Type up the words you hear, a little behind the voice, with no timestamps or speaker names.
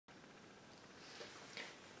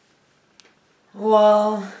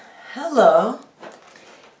Well, hello,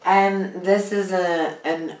 and this is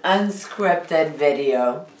an unscripted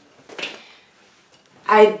video.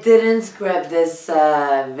 I didn't script this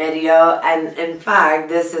video, and in fact,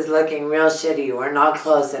 this is looking real shitty. We're not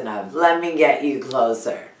close enough. Let me get you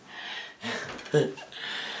closer.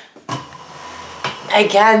 I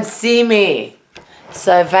can't see me.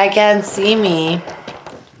 So if I can't see me,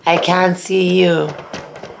 I can't see you.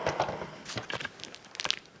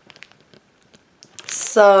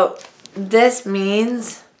 So this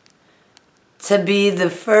means to be the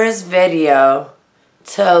first video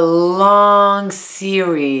to a long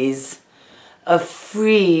series of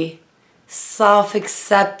free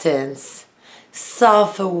self-acceptance,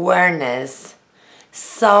 self-awareness,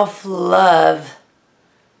 self-love.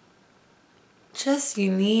 Just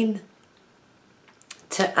you need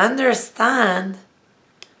to understand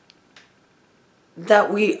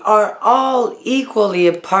that we are all equally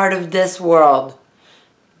a part of this world.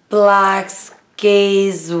 Blacks,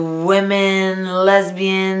 gays, women,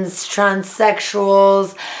 lesbians,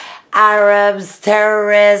 transsexuals, Arabs,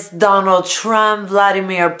 terrorists, Donald Trump,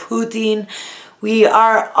 Vladimir Putin. We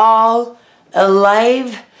are all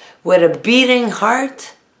alive with a beating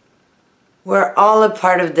heart. We're all a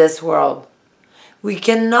part of this world. We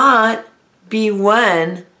cannot be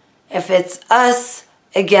one if it's us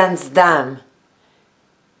against them.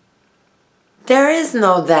 There is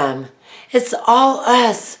no them. It's all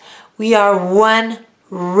us. We are one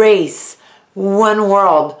race, one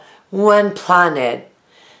world, one planet.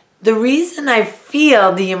 The reason I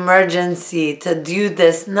feel the emergency to do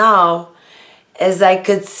this now is I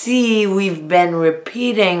could see we've been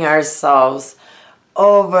repeating ourselves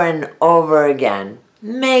over and over again,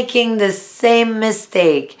 making the same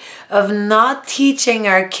mistake of not teaching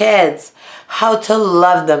our kids how to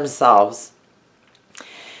love themselves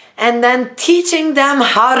and then teaching them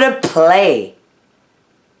how to play.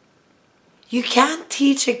 You can't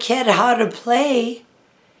teach a kid how to play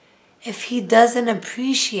if he doesn't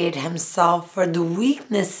appreciate himself for the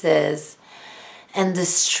weaknesses and the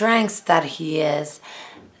strengths that he is,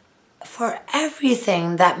 for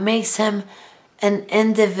everything that makes him an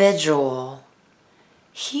individual.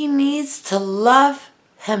 He needs to love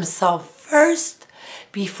himself first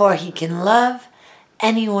before he can love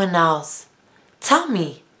anyone else. Tell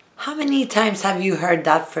me, how many times have you heard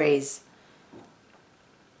that phrase?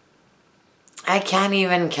 I can't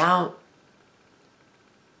even count.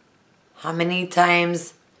 How many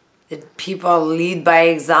times did people lead by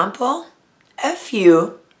example? A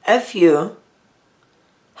few.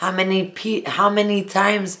 How many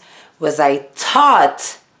times was I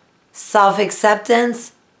taught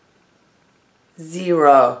self-acceptance?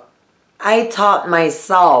 0. I taught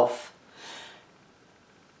myself.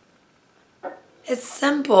 It's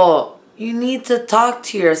simple. You need to talk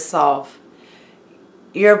to yourself.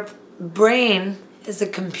 Your brain is a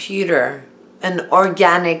computer, an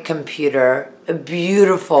organic computer, a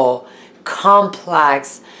beautiful,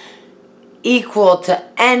 complex, equal to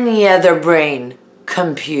any other brain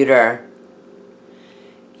computer.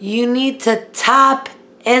 You need to tap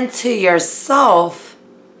into yourself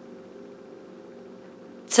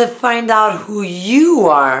to find out who you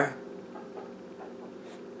are.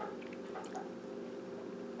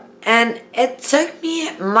 And it took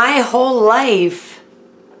me my whole life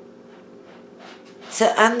to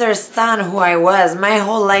understand who I was, my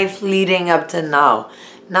whole life leading up to now.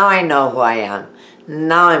 Now I know who I am.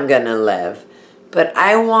 Now I'm gonna live. But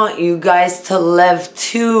I want you guys to live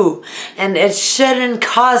too. And it shouldn't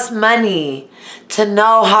cost money to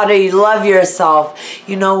know how to love yourself.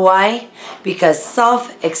 You know why? Because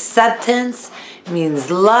self-acceptance means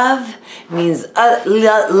love, means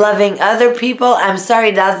loving other people. I'm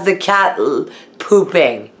sorry, that's the cat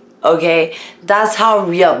pooping, okay? That's how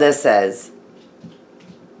real this is.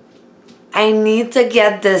 I need to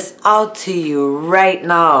get this out to you right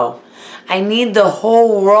now. I need the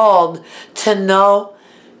whole world to know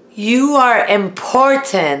you are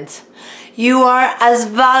important. You are as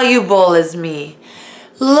valuable as me.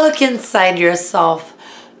 Look inside yourself.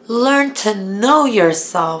 Learn to know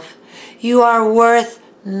yourself. You are worth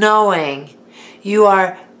knowing. You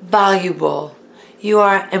are valuable. You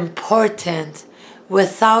are important.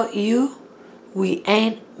 Without you, we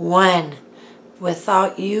ain't one.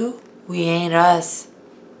 Without you, we ain't us.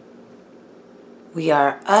 We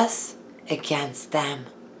are us against them.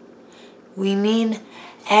 We need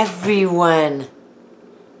everyone.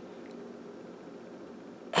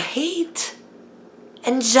 Hate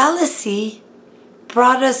and jealousy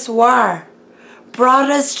brought us war,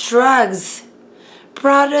 brought us drugs,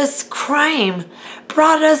 brought us crime,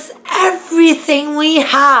 brought us everything we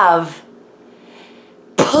have.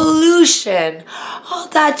 pollution, all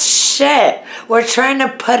that shit we're trying to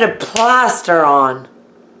put a plaster on.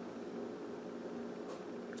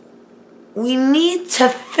 We need to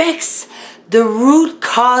fix the root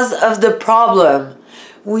cause of the problem.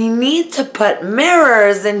 We need to put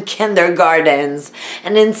mirrors in kindergartens,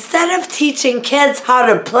 and instead of teaching kids how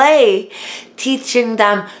to play, teaching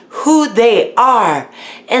them who they are,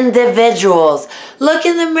 individuals. Look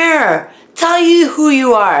in the mirror. Tell you who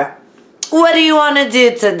you are. What do you want to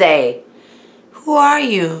do today? Who are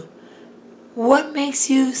you? What makes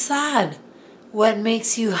you sad? What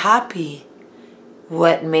makes you happy?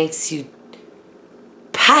 What makes you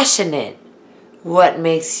passionate? What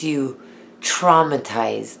makes you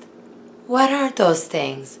traumatized? What are those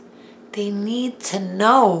things? They need to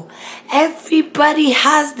know. Everybody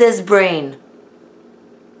has this brain.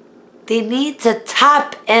 They need to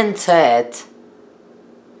tap into it.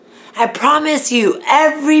 I promise you,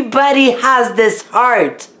 everybody has this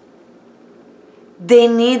heart. They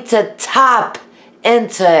need to tap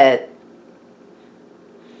into it.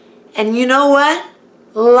 And you know what?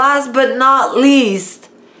 Last but not least,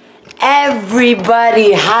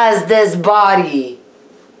 everybody has this body.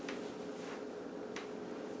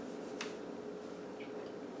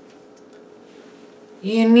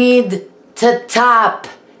 You need to tap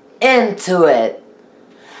into it.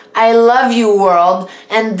 I love you, world,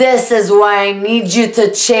 and this is why I need you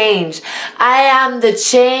to change. I am the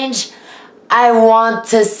change I want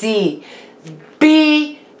to see.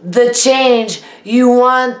 Be the change you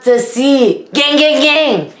want to see. Gang, gang,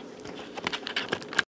 gang.